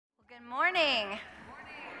Good morning.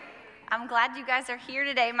 I'm glad you guys are here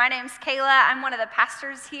today. My name's Kayla. I'm one of the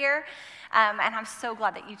pastors here, and I'm so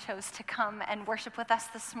glad that you chose to come and worship with us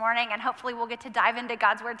this morning, and hopefully we'll get to dive into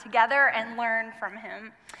God's Word together and learn from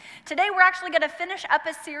Him. Today we're actually going to finish up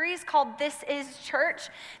a series called This Is Church.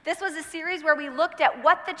 This was a series where we looked at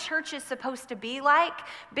what the church is supposed to be like,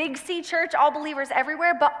 Big C Church, all believers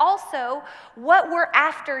everywhere, but also what we're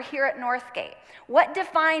after here at Northgate. What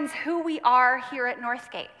defines who we are here at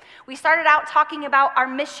Northgate? We started out talking about our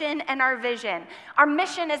mission and our vision. Our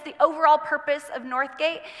mission is the overall purpose of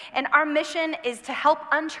Northgate, and our mission is to help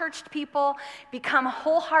unchurched people become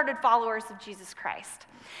wholehearted followers of Jesus Christ.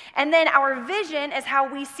 And then our vision is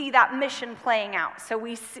how we see that mission playing out. So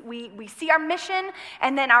we see our mission,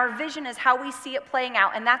 and then our vision is how we see it playing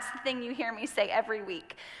out, and that's the thing you hear me say every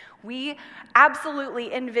week. We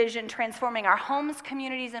absolutely envision transforming our homes,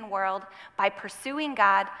 communities, and world by pursuing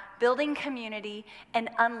God, building community,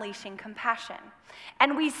 and unleashing compassion.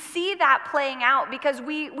 And we see that playing out because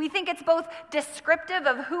we think it's both descriptive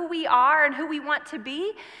of who we are and who we want to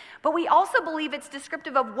be, but we also believe it's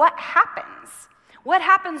descriptive of what happens. What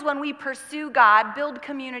happens when we pursue God, build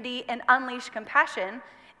community, and unleash compassion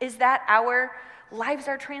is that our lives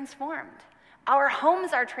are transformed. Our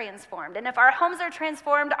homes are transformed. And if our homes are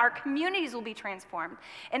transformed, our communities will be transformed.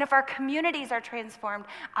 And if our communities are transformed,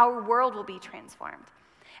 our world will be transformed.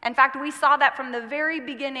 In fact, we saw that from the very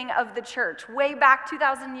beginning of the church, way back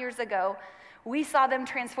 2,000 years ago. We saw them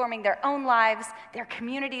transforming their own lives, their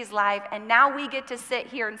community's life, and now we get to sit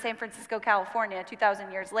here in San Francisco, California,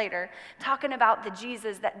 2,000 years later, talking about the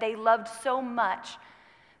Jesus that they loved so much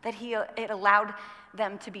that it allowed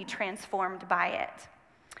them to be transformed by it.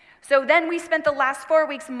 So then we spent the last 4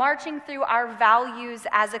 weeks marching through our values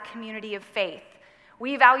as a community of faith.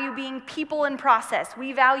 We value being people in process.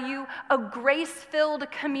 We value a grace-filled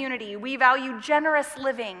community. We value generous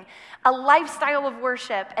living, a lifestyle of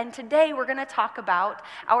worship. And today we're going to talk about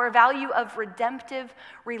our value of redemptive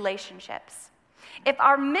relationships. If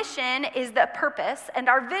our mission is the purpose and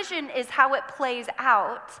our vision is how it plays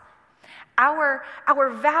out, our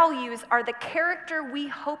values are the character we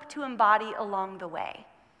hope to embody along the way.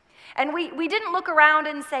 And we didn't look around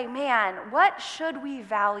and say, man, what should we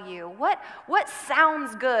value? What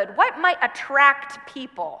sounds good? What might attract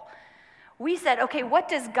people? We said, okay, what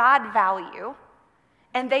does God value?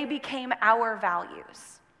 And they became our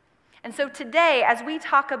values. And so today, as we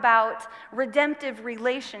talk about redemptive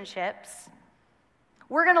relationships,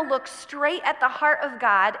 we're going to look straight at the heart of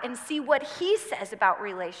God and see what He says about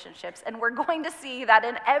relationships. And we're going to see that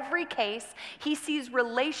in every case, He sees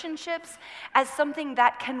relationships as something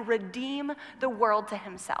that can redeem the world to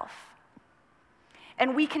Himself.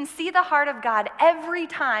 And we can see the heart of God every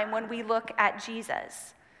time when we look at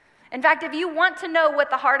Jesus. In fact, if you want to know what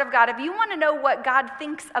the heart of God, if you want to know what God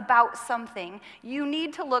thinks about something, you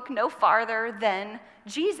need to look no farther than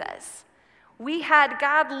Jesus. We had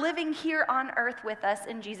God living here on earth with us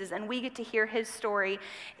in Jesus, and we get to hear His story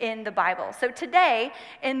in the Bible. So today,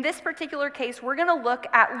 in this particular case, we're going to look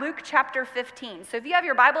at Luke chapter 15. So if you have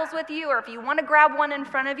your Bibles with you, or if you want to grab one in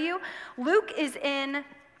front of you, Luke is in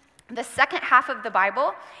the second half of the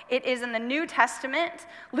Bible. It is in the New Testament.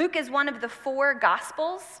 Luke is one of the 4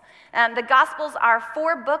 Gospels. The Gospels are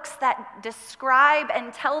 4 books that describe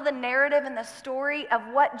and tell the narrative and the story of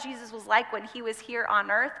what Jesus was like when He was here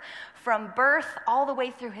on earth, from birth all the way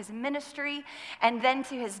through His ministry, and then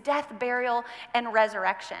to His death, burial, and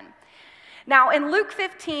resurrection. Now, in Luke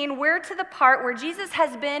 15, we're to the part where Jesus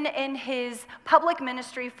has been in His public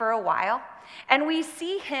ministry for a while, and we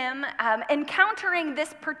see Him encountering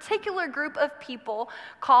this particular group of people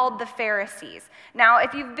called the Pharisees. Now,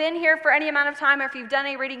 if you've been here for any amount of time, or if you've done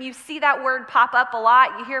any reading, you see that word pop up a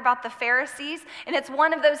lot. You hear about the Pharisees, and it's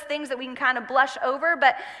one of those things that we can kind of blush over,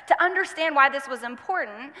 but to understand why this was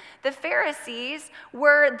important, the Pharisees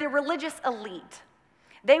were the religious elite.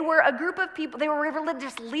 They were a group of people, they were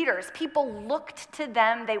religious leaders. People looked to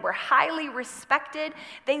them. They were highly respected.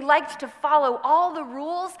 They liked to follow all the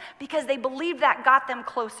rules because they believed that got them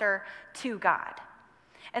closer to God.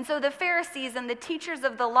 And so the Pharisees and the teachers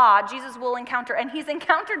of the law, Jesus will encounter, and He's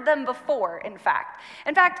encountered them before, in fact.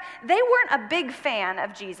 In fact, they weren't a big fan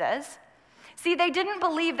of Jesus. See, they didn't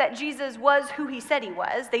believe that Jesus was who He said He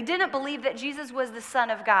was. They didn't believe that Jesus was the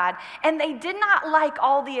Son of God. And they did not like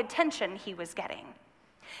all the attention He was getting.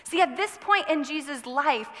 See, at this point in Jesus'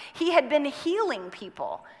 life, He had been healing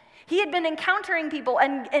people. He had been encountering people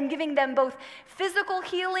and giving them both physical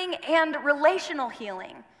healing and relational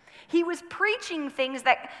healing. He was preaching things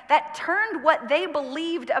that turned what they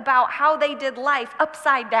believed about how they did life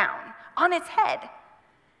upside down, on its head.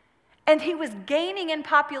 And he was gaining in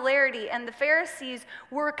popularity, and the Pharisees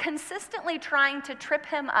were consistently trying to trip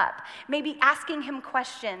him up, maybe asking him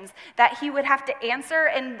questions that he would have to answer,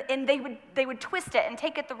 and they would twist it and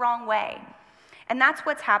take it the wrong way. And that's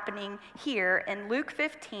what's happening here in Luke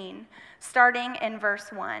 15, starting in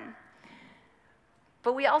verse 1.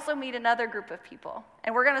 But we also meet another group of people,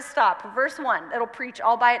 and we're going to stop. Verse 1, it'll preach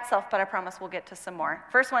all by itself, but I promise we'll get to some more.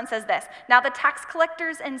 Verse 1 says this: Now the tax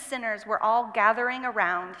collectors and sinners were all gathering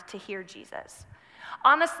around to hear Jesus.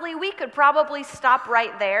 Honestly, we could probably stop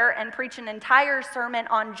right there and preach an entire sermon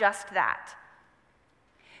on just that.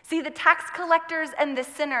 See, the tax collectors and the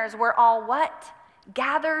sinners were all what?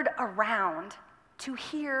 Gathered around to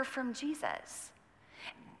hear from Jesus.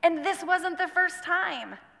 And this wasn't the first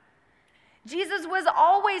time. Jesus was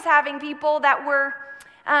always having people that were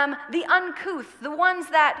the uncouth, the ones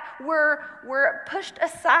that were pushed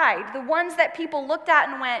aside, the ones that people looked at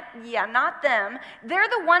and went, yeah, not them. They're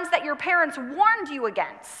the ones that your parents warned you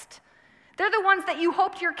against. They're the ones that you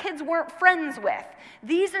hoped your kids weren't friends with.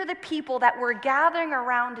 These are the people that were gathering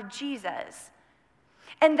around Jesus.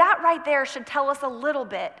 And that right there should tell us a little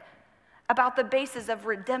bit about the basis of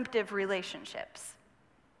redemptive relationships.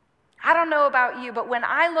 I don't know about you, but when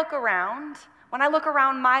I look around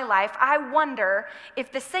my life, I wonder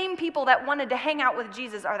if the same people that wanted to hang out with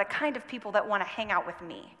Jesus are the kind of people that want to hang out with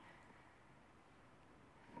me.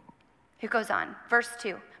 It goes on, verse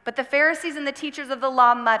 2. But the Pharisees and the teachers of the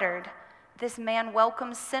law muttered, "This man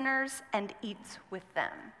welcomes sinners and eats with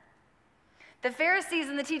them." The Pharisees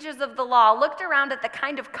and the teachers of the law looked around at the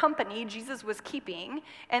kind of company Jesus was keeping,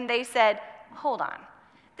 and they said, hold on,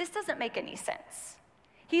 this doesn't make any sense.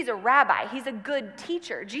 He's a rabbi. He's a good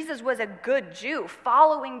teacher. Jesus was a good Jew,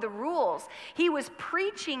 following the rules. He was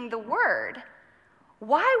preaching the word.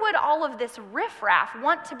 Why would all of this riffraff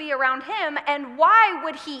want to be around him, and why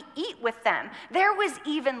would he eat with them? There was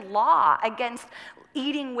even law against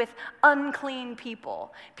eating with unclean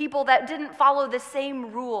people, people that didn't follow the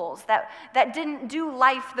same rules, that didn't do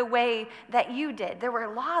life the way that you did. There were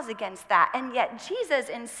laws against that, and yet Jesus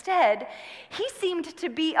instead, he seemed to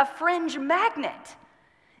be a fringe magnet.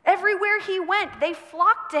 Everywhere he went, they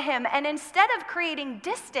flocked to him, and instead of creating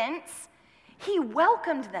distance, he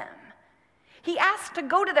welcomed them. He asked to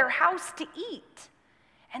go to their house to eat.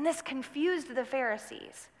 And this confused the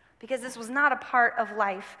Pharisees because this was not a part of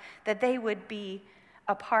life that they would be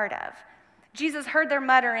a part of. Jesus heard their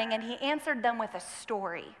muttering, and he answered them with a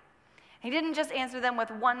story. He didn't just answer them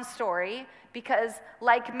with one story because,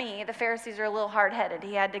 like me, the Pharisees are a little hard-headed.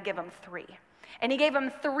 He had to give them 3. And he gave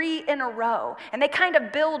them 3 in a row, and they kind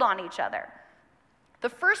of build on each other. The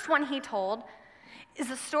first one he told is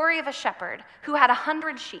the story of a shepherd who had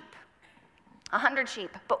 100 sheep. 100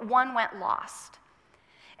 sheep, but one went lost.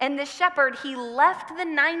 And the shepherd, he left the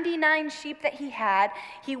 99 sheep that he had.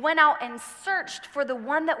 He went out and searched for the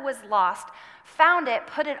one that was lost, found it,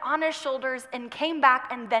 put it on his shoulders, and came back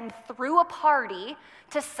and then threw a party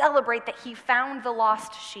to celebrate that he found the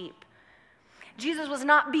lost sheep. Jesus was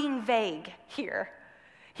not being vague here.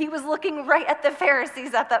 He was looking right at the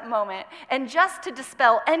Pharisees at that moment. And just to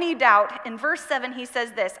dispel any doubt, in verse 7 he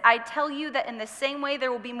says this, "I tell you that in the same way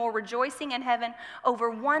there will be more rejoicing in heaven over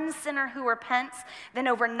one sinner who repents than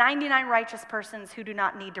over 99 righteous persons who do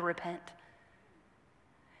not need to repent."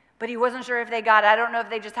 But he wasn't sure if they got it. I don't know if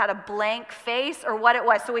they just had a blank face or what it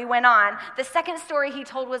was, so he went on. The second story he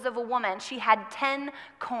told was of a woman. She had 10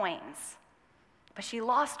 coins, but she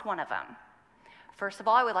lost one of them. First of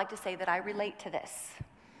all, I would like to say that I relate to this.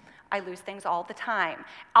 I lose things all the time.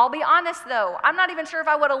 I'll be honest though, I'm not even sure if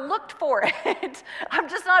I would have looked for it. I'm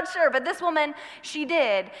just not sure, but this woman, she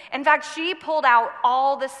did. In fact, she pulled out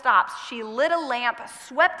all the stops. She lit a lamp,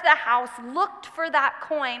 swept the house, looked for that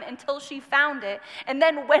coin until she found it. And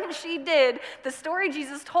then when she did, the story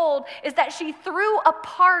Jesus told is that she threw a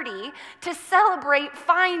party to celebrate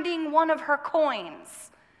finding one of her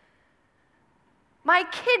coins. My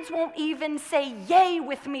kids won't even say yay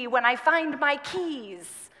with me when I find my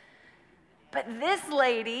keys. But this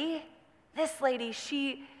lady,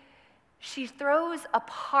 she throws a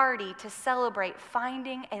party to celebrate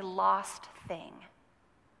finding a lost thing.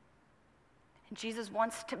 And Jesus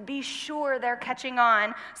wants to be sure they're catching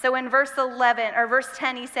on. So in verse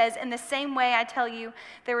 10, he says, "In the same way, I tell you,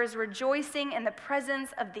 there is rejoicing in the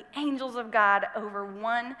presence of the angels of God over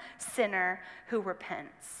one sinner who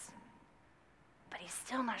repents." But he's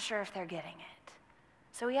still not sure if they're getting it.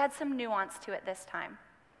 So he had some nuance to it this time.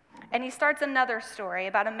 And he starts another story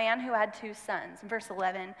about a man who had 2 sons. Verse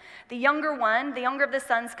 11, the younger of the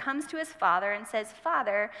sons, comes to his father and says,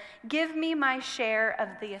 "Father, give me my share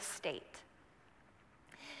of the estate."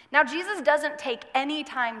 Now, Jesus doesn't take any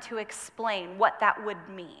time to explain what that would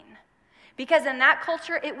mean. Because in that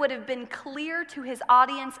culture, it would have been clear to his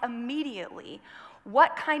audience immediately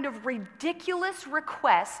what kind of ridiculous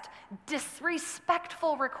request,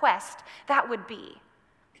 disrespectful request that would be.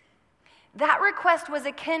 That request was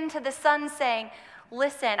akin to the son saying,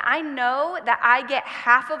 listen, I know that I get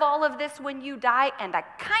half of all of this when you die, and I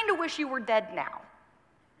kind of wish you were dead now.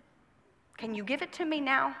 Can you give it to me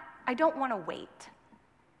now? I don't want to wait.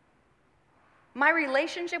 My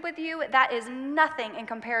relationship with you, that is nothing in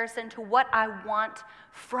comparison to what I want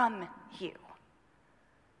from you.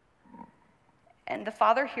 And the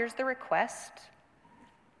father hears the request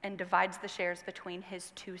and divides the shares between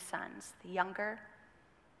his two sons, the younger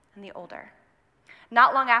and the older.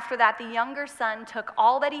 Not long after that, the younger son took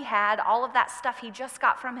all that he had, all of that stuff he just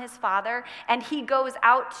got from his father, and he goes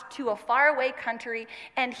out to a faraway country,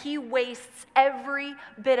 and he wastes every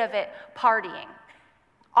bit of it partying.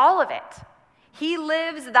 All of it. He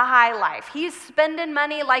lives the high life. He's spending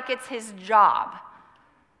money like it's his job.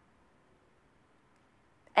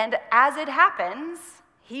 And as it happens,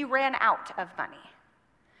 he ran out of money.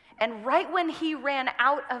 And right when he ran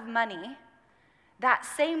out of money, that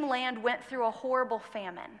same land went through a horrible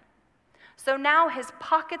famine. So now his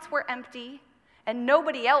pockets were empty, and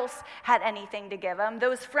nobody else had anything to give him.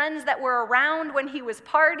 Those friends that were around when he was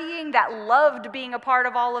partying, that loved being a part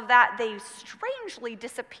of all of that, they strangely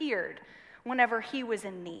disappeared whenever he was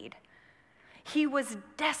in need. He was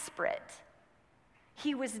desperate.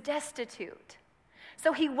 He was destitute.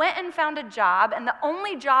 So he went and found a job, and the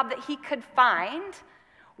only job that he could find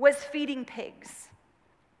was feeding pigs.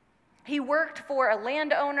 He worked for a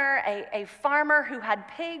landowner, a farmer who had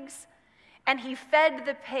pigs, and he fed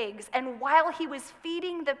the pigs. And while he was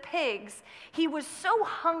feeding the pigs, he was so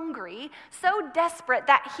hungry, so desperate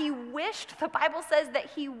that he wished, the Bible says that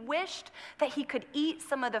he wished that he could eat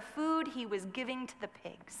some of the food he was giving to the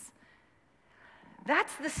pigs.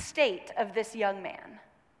 That's the state of this young man.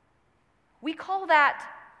 We call that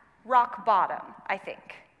rock bottom, I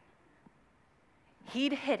think.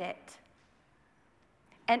 He'd hit it.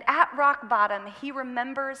 And at rock bottom, he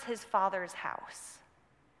remembers his father's house.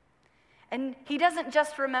 And he doesn't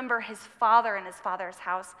just remember his father and his father's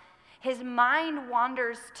house. His mind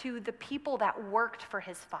wanders to the people that worked for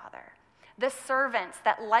his father, the servants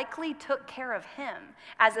that likely took care of him.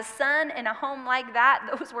 As a son in a home like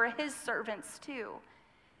that, those were his servants too.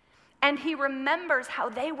 And he remembers how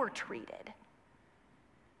they were treated.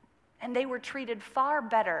 And they were treated far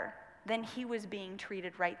better than he was being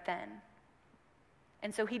treated right then.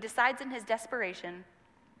 And so he decides in his desperation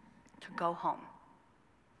to go home.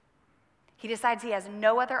 He decides he has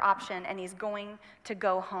no other option, and he's going to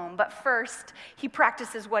go home. But first, he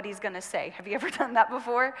practices what he's going to say. Have you ever done that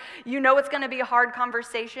before? You know it's going to be a hard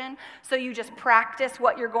conversation, so you just practice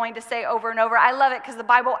what you're going to say over and over. I love it because the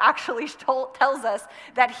Bible actually tells us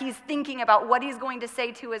that he's thinking about what he's going to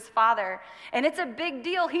say to his father. And it's a big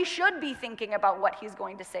deal. He should be thinking about what he's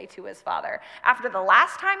going to say to his father. After the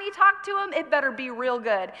last time he talked to him, it better be real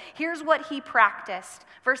good. Here's what he practiced.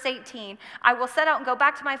 Verse 18, I will set out and go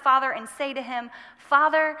back to my father and say to him,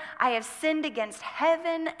 Father, I have sinned against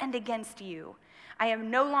heaven and against you. I am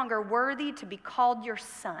no longer worthy to be called your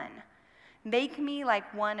son. Make me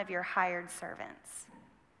like one of your hired servants.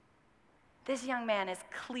 This young man is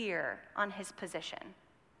clear on his position.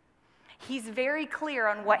 He's very clear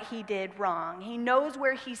on what he did wrong. He knows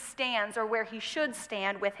where he stands or where he should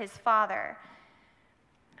stand with his father.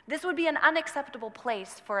 This would be an unacceptable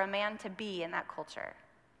place for a man to be in that culture.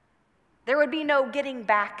 There would be no getting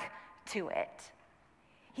back to it.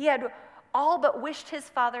 He had all but wished his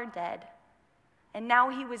father dead, and now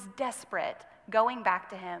he was desperate, going back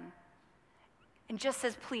to him, and just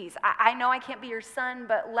says, please, I know I can't be your son,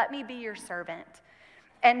 but let me be your servant.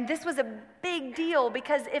 And this was a big deal,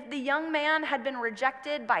 because if the young man had been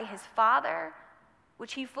rejected by his father,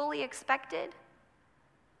 which he fully expected,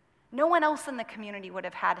 no one else in the community would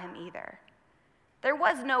have had him either. There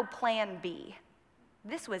was no plan B.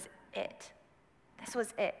 This was it. This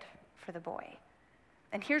was it for the boy.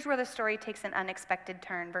 And here's where the story takes an unexpected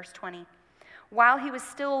turn. Verse 20. While he was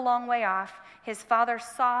still a long way off, his father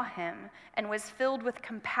saw him and was filled with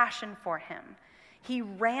compassion for him. He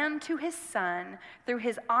ran to his son, threw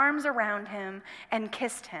his arms around him, and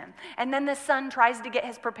kissed him. And then the son tries to get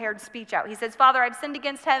his prepared speech out. He says, Father, I've sinned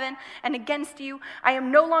against heaven and against you. I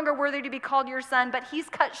am no longer worthy to be called your son. But he's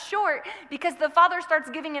cut short because the father starts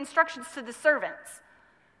giving instructions to the servants.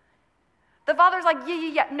 The father's like,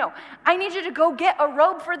 yeah, no. I need you to go get a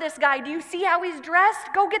robe for this guy. Do you see how he's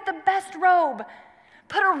dressed? Go get the best robe.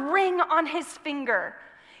 Put a ring on his finger.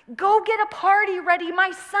 Go get a party ready.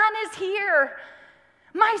 My son is here.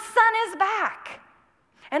 My son is back.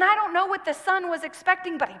 And I don't know what the son was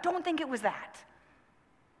expecting, but I don't think it was that.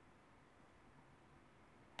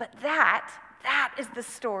 But that is the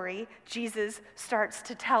story Jesus starts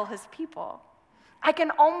to tell his people. I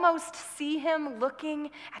can almost see him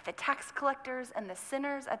looking at the tax collectors and the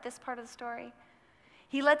sinners at this part of the story.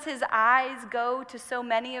 He lets his eyes go to so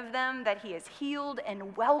many of them that he is healed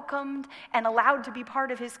and welcomed and allowed to be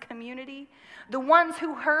part of his community. The ones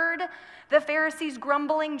who heard the Pharisees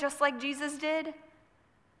grumbling just like Jesus did.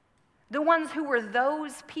 The ones who were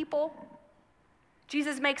those people.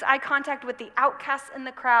 Jesus makes eye contact with the outcasts in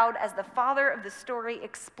the crowd as the father of the story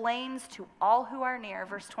explains to all who are near,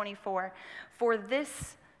 verse 24, "For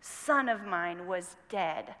this son of mine was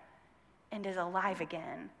dead and is alive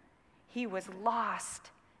again. He was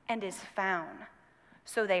lost and is found."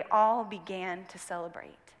 So they all began to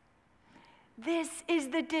celebrate. This is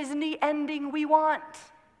the Disney ending we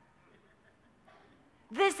want.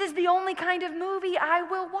 This is the only kind of movie I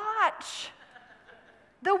will watch.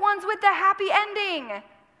 The ones with the happy ending.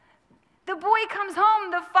 The boy comes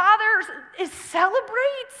home, the father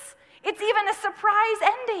celebrates. It's even a surprise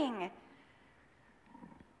ending.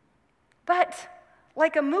 But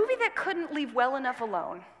like a movie that couldn't leave well enough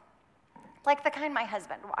alone, like the kind my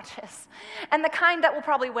husband watches, and the kind that will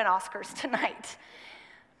probably win Oscars tonight,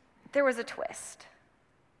 there was a twist.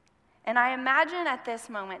 And I imagine at this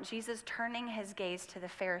moment Jesus turning his gaze to the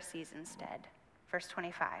Pharisees instead. Verse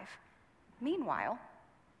 25. Meanwhile,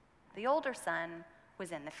 the older son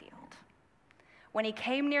was in the field. When he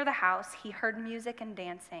came near the house, he heard music and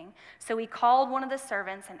dancing. So he called one of the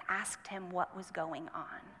servants and asked him what was going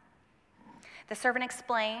on. The servant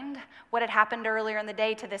explained what had happened earlier in the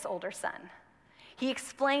day to this older son. He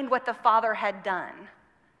explained what the father had done.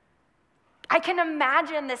 I can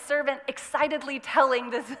imagine this servant excitedly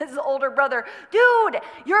telling his older brother, "Dude,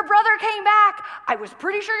 your brother came back. I was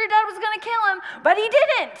pretty sure your dad was going to kill him, but he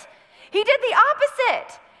didn't. He did the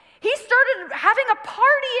opposite. He started having a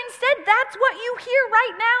party instead. That's what you hear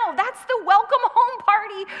right now. That's the welcome home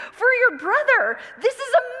party for your brother. This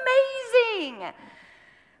is amazing."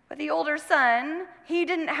 But the older son, he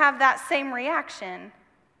didn't have that same reaction.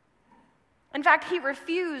 In fact, he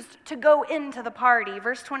refused to go into the party.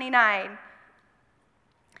 Verse 29.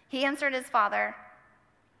 He answered his father.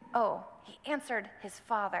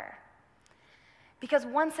 Because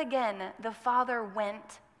once again, the father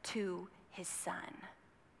went to his son.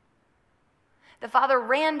 The father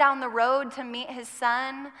ran down the road to meet his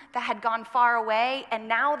son that had gone far away, and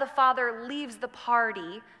now the father leaves the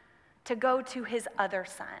party to go to his other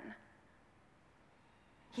son.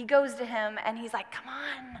 He goes to him and he's like, "Come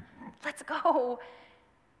on, let's go."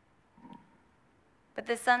 But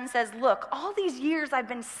the son says, "Look, all these years I've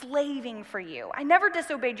been slaving for you. I never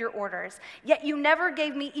disobeyed your orders, yet you never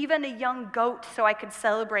gave me even a young goat so I could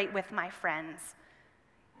celebrate with my friends."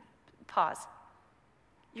 Pause.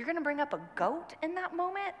 You're going to bring up a goat in that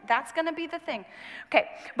moment? That's going to be the thing.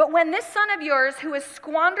 Okay, but when this son of yours who has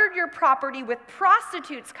squandered your property with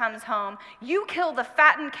prostitutes comes home, you kill the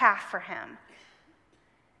fattened calf for him.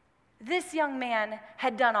 This young man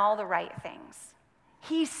had done all the right things.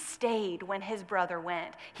 He stayed when his brother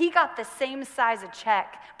went. He got the same size of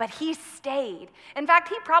check, but he stayed. In fact,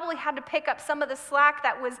 he probably had to pick up some of the slack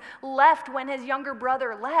that was left when his younger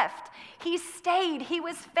brother left. He stayed. He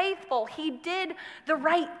was faithful. He did the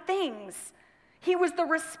right things. He was the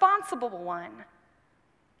responsible one.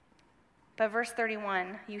 But verse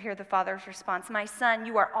 31, you hear the father's response, "My son,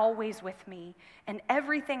 you are always with me, and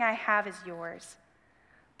everything I have is yours.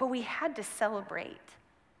 But we had to celebrate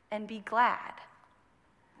and be glad.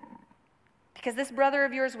 Because this brother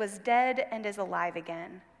of yours was dead and is alive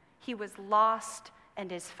again. He was lost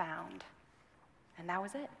and is found." And that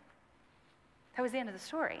was it. That was the end of the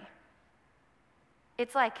story.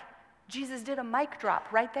 It's like Jesus did a mic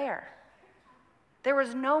drop right there. There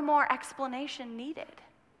was no more explanation needed.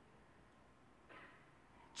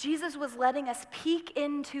 Jesus was letting us peek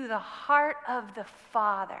into the heart of the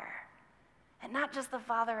Father. And not just the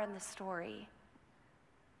Father in the story,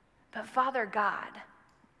 but Father God.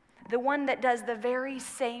 The one that does the very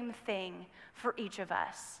same thing for each of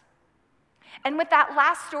us. And with that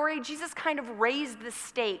last story, Jesus kind of raised the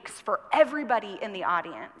stakes for everybody in the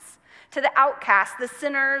audience. To the outcasts, the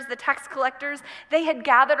sinners, the tax collectors, they had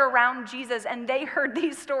gathered around Jesus and they heard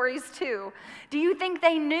these stories too. Do you think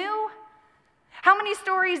they knew? How many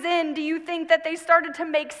stories in do you think that they started to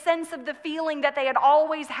make sense of the feeling that they had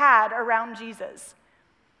always had around Jesus?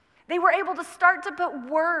 They were able to start to put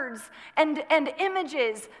words and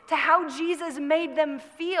images to how Jesus made them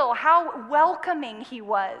feel, how welcoming he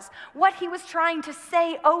was, what he was trying to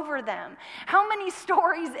say over them. How many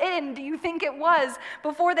stories in do you think it was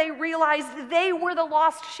before they realized they were the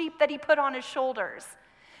lost sheep that he put on his shoulders?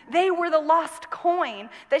 They were the lost coin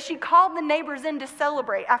that she called the neighbors in to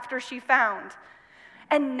celebrate after she found.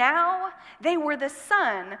 And now they were the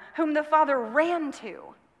son whom the father ran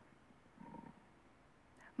to.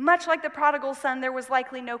 Much like the prodigal son, there was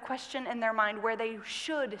likely no question in their mind where they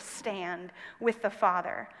should stand with the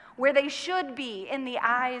Father, where they should be in the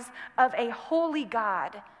eyes of a holy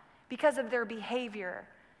God because of their behavior,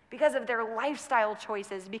 because of their lifestyle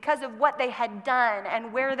choices, because of what they had done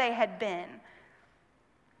and where they had been.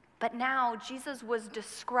 But now Jesus was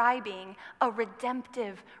describing a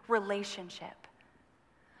redemptive relationship,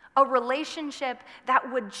 a relationship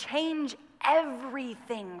that would change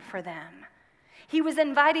everything for them. He was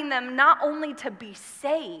inviting them not only to be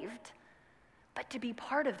saved, but to be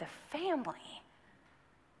part of the family.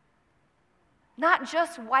 Not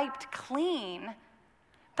just wiped clean,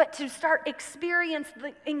 but to start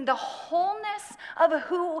experiencing the wholeness of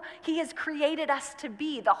who he has created us to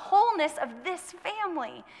be, the wholeness of this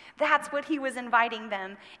family. That's what he was inviting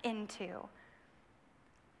them into.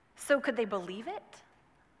 So could they believe it?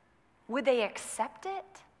 Would they accept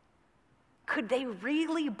it? Could they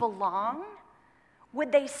really belong?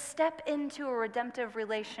 Would they step into a redemptive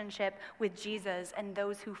relationship with Jesus and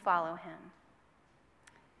those who follow him?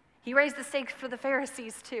 He raised the stakes for the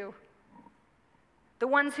Pharisees too. The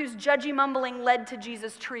ones whose judgy mumbling led to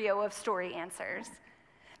Jesus' trio of story answers.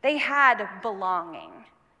 They had belonging.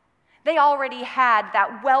 They already had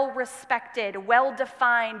that well-respected,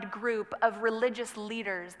 well-defined group of religious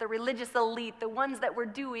leaders, the religious elite, the ones that were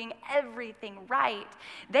doing everything right.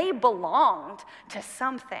 They belonged to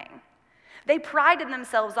something. They prided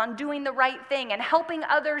themselves on doing the right thing and helping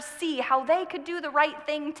others see how they could do the right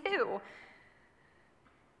thing too.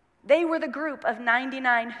 They were the group of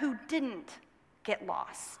 99 who didn't get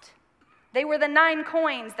lost. They were the 9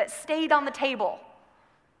 coins that stayed on the table.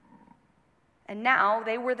 And now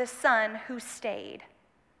they were the son who stayed.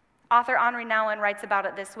 Author Henri Nouwen writes about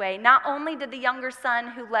it this way: not only did the younger son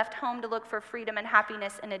who left home to look for freedom and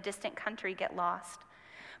happiness in a distant country get lost,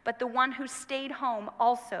 but the one who stayed home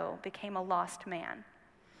also became a lost man.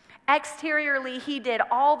 Exteriorly, he did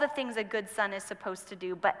all the things a good son is supposed to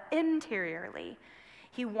do, but interiorly,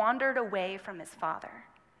 he wandered away from his father.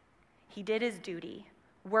 He did his duty,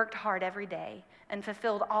 worked hard every day, and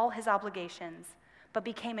fulfilled all his obligations, but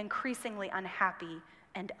became increasingly unhappy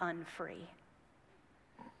and unfree.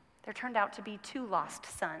 There turned out to be 2 lost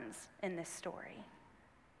sons in this story.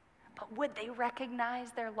 But would they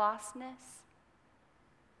recognize their lostness?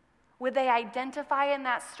 Would they identify in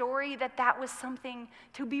that story that that was something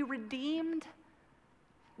to be redeemed?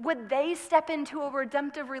 Would they step into a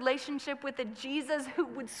redemptive relationship with a Jesus who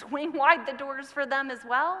would swing wide the doors for them as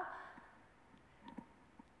well?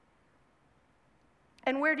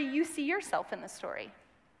 And where do you see yourself in the story?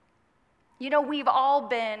 You know, we've all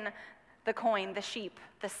been the coin, the sheep,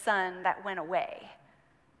 the son that went away.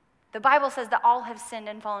 The Bible says that all have sinned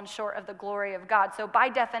and fallen short of the glory of God. So by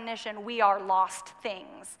definition, we are lost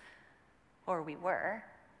things. Or we were.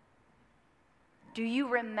 Do you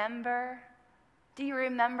remember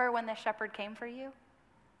when the shepherd came for you?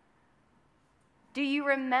 Do you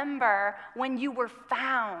remember when you were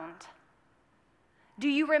found? Do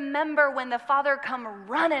you remember when the Father come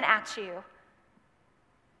running at you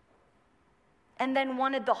and then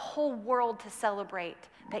wanted the whole world to celebrate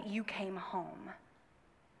that you came home?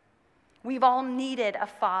 We've all needed a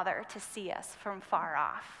father to see us from far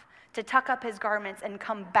off, to tuck up his garments and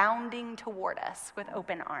come bounding toward us with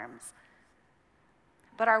open arms.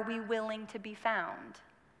 But are we willing to be found?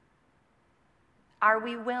 Are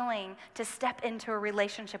we willing to step into a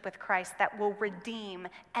relationship with Christ that will redeem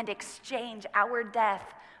and exchange our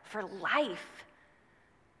death for life,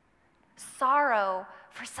 sorrow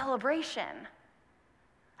for celebration?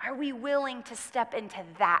 Are we willing to step into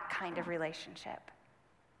that kind of relationship?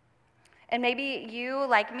 And maybe you,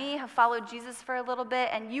 like me, have followed Jesus for a little bit,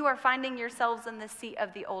 and you are finding yourselves in the seat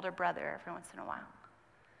of the older brother every once in a while.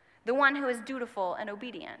 The one who is dutiful and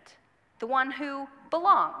obedient. The one who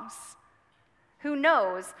belongs. Who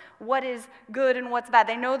knows what is good and what's bad.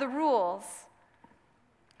 They know the rules.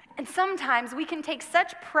 And sometimes we can take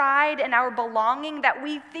such pride in our belonging that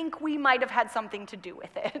we think we might have had something to do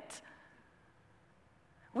with it.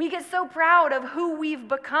 We get so proud of who we've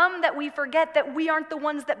become that we forget that we aren't the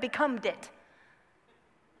ones that becomed it.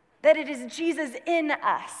 That it is Jesus in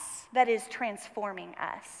us that is transforming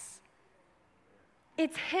us.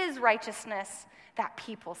 It's his righteousness that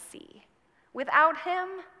people see. Without him,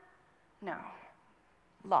 no,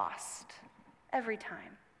 lost every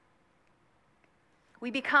time. We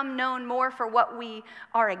become known more for what we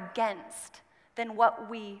are against than what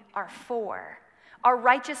we are for. Our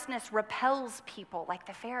righteousness repels people like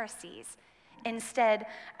the Pharisees instead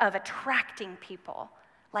of attracting people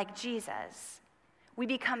like Jesus. We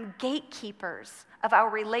become gatekeepers of our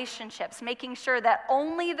relationships, making sure that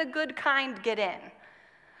only the good kind get in.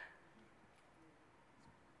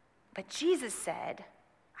 But Jesus said,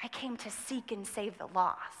 I came to seek and save the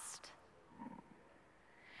lost.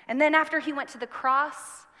 And then after he went to the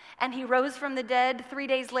cross and he rose from the dead 3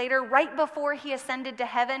 days later, right before he ascended to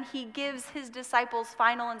heaven, he gives his disciples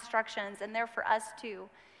final instructions, and they're for us too.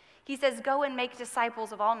 He says, go and make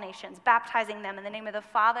disciples of all nations, baptizing them in the name of the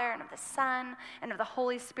Father and of the Son and of the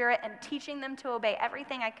Holy Spirit, and teaching them to obey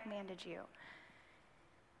everything I commanded you.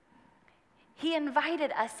 He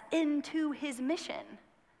invited us into his mission.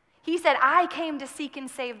 He said, I came to seek and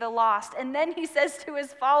save the lost. And then he says to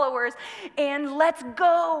his followers, and let's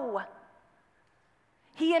go.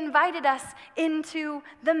 He invited us into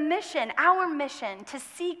the mission, our mission, to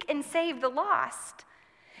seek and save the lost.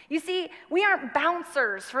 You see, we aren't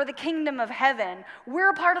bouncers for the kingdom of heaven.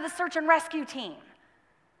 We're a part of the search and rescue team.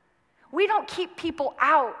 We don't keep people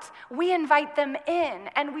out. We invite them in,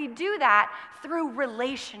 and we do that through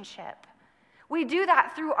relationship. We do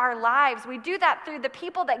that through our lives. We do that through the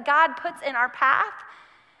people that God puts in our path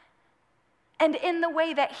and in the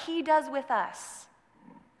way that he does with us.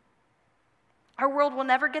 Our world will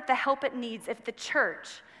never get the help it needs if the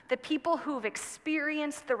church, the people who've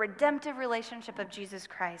experienced the redemptive relationship of Jesus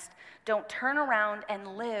Christ, don't turn around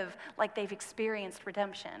and live like they've experienced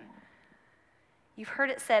redemption. You've heard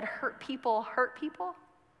it said, hurt people hurt people.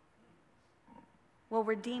 Well,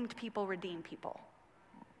 redeemed people redeem people.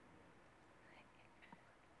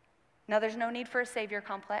 Now, there's no need for a savior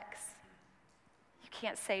complex. You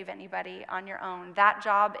can't save anybody on your own. That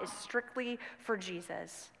job is strictly for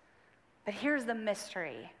Jesus. But here's the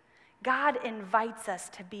mystery. God invites us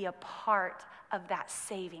to be a part of that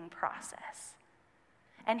saving process.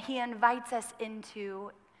 And he invites us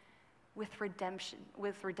into with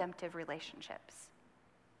redemptive relationships.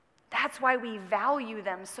 That's why we value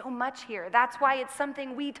them so much here. That's why it's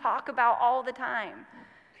something we talk about all the time.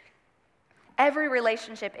 Every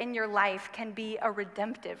relationship in your life can be a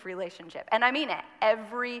redemptive relationship. And I mean it,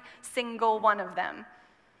 every single one of them.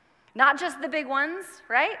 Not just the big ones,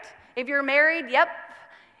 right? If you're married, yep,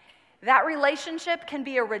 that relationship can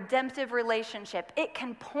be a redemptive relationship. It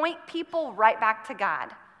can point people right back to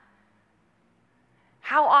God.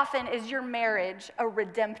 How often is your marriage a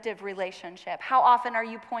redemptive relationship? How often are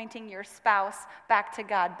you pointing your spouse back to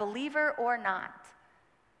God, believer or not?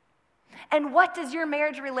 And what does your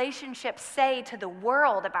marriage relationship say to the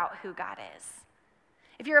world about who God is?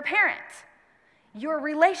 If you're a parent, your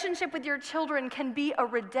relationship with your children can be a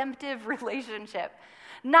redemptive relationship.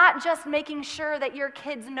 Not just making sure that your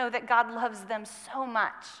kids know that God loves them so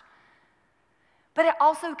much, but it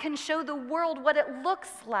also can show the world what it looks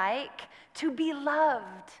like to be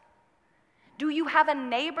loved. Do you have a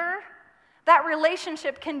neighbor? That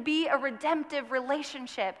relationship can be a redemptive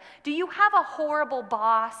relationship. Do you have a horrible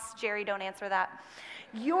boss? Jerry, don't answer that.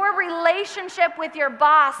 Your relationship with your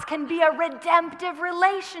boss can be a redemptive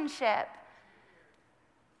relationship.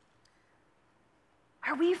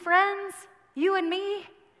 Are we friends? You and me?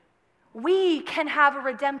 We can have a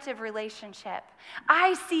redemptive relationship.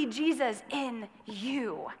 I see Jesus in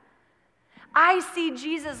you. I see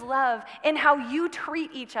Jesus' love in how you treat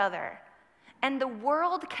each other. And the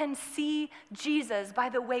world can see Jesus by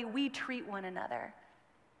the way we treat one another.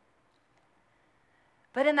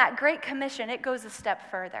 But in that Great Commission, it goes a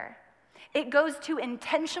step further. It goes to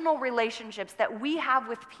intentional relationships that we have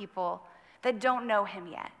with people that don't know him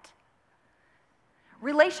yet.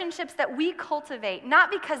 Relationships that we cultivate,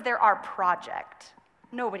 not because they're our project.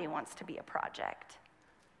 Nobody wants to be a project.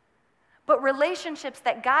 But relationships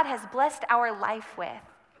that God has blessed our life with,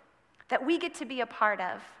 that we get to be a part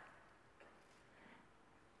of.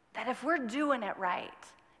 That if we're doing it right,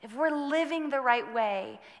 if we're living the right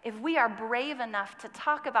way, if we are brave enough to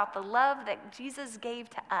talk about the love that Jesus gave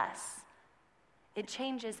to us, it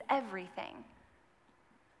changes everything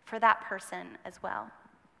for that person as well.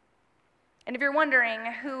 And if you're wondering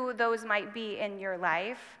who those might be in your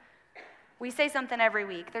life, we say something every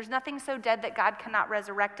week. There's nothing so dead that God cannot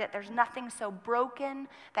resurrect it. There's nothing so broken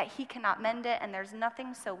that he cannot mend it. And there's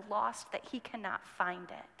nothing so lost that he cannot find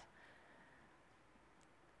it.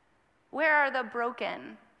 Where are the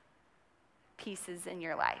broken pieces in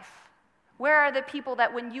your life? Where are the people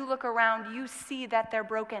that when you look around, you see that they're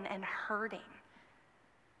broken and hurting?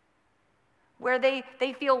 where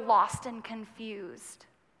they feel lost and confused.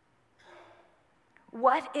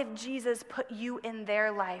 What if Jesus put you in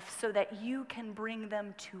their life so that you can bring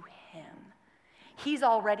them to him? He's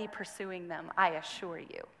already pursuing them, I assure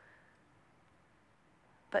you.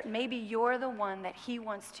 But maybe you're the one that he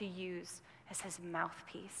wants to use as his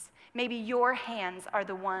mouthpiece. Maybe your hands are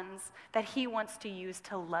the ones that he wants to use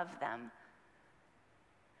to love them.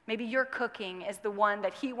 Maybe your cooking is the one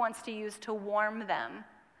that he wants to use to warm them.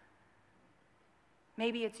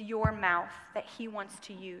 Maybe it's your mouth that he wants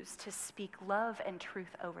to use to speak love and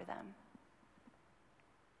truth over them.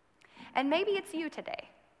 And maybe it's you today.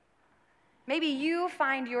 Maybe you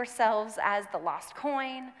find yourselves as the lost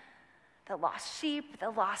coin, the lost sheep, the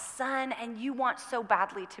lost son, and you want so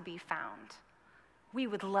badly to be found. We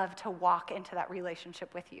would love to walk into that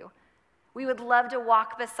relationship with you. We would love to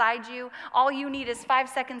walk beside you. All you need is 5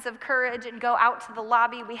 seconds of courage and go out to the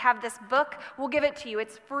lobby. We have this book. We'll give it to you.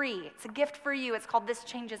 It's free. It's a gift for you. It's called This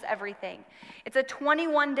Changes Everything. It's a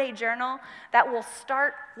 21-day journal that will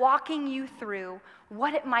start walking you through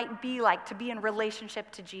what it might be like to be in relationship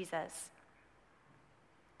to Jesus.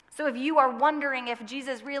 So if you are wondering if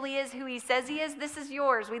Jesus really is who he says he is, this is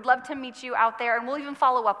yours. We'd love to meet you out there, and we'll even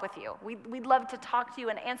follow up with you. We'd love to talk to you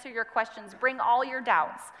and answer your questions. Bring all your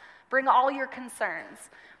doubts. Bring all your concerns.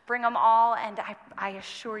 Bring them all, and I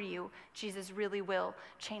assure you, Jesus really will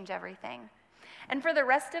change everything. And for the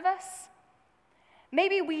rest of us,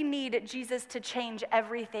 maybe we need Jesus to change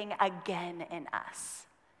everything again in us.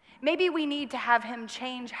 Maybe we need to have him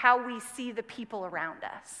change how we see the people around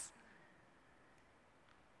us.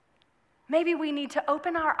 Maybe we need to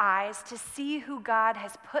open our eyes to see who God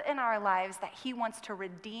has put in our lives that he wants to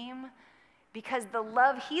redeem, because the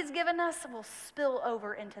love he's given us will spill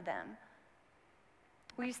over into them.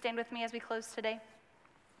 Will you stand with me as we close today?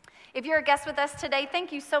 If you're a guest with us today,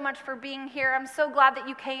 thank you so much for being here. I'm so glad that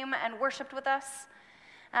you came and worshiped with us.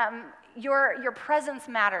 Your presence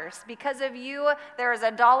matters. Because of you, there is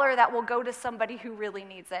 $1 that will go to somebody who really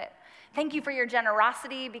needs it. Thank you for your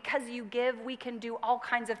generosity. Because you give, we can do all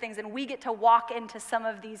kinds of things, and we get to walk into some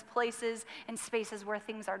of these places and spaces where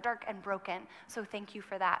things are dark and broken. So thank you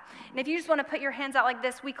for that. And if you just want to put your hands out like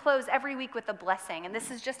this, we close every week with a blessing, and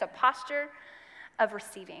this is just a posture of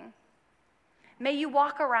receiving. May you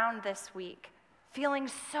walk around this week feeling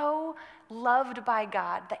so loved by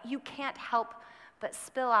God that you can't help but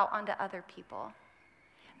spill out onto other people.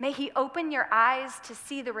 May he open your eyes to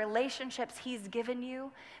see the relationships he's given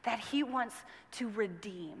you that he wants to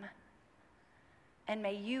redeem. And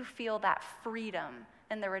may you feel that freedom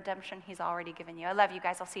in the redemption he's already given you. I love you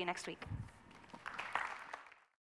guys. I'll see you next week.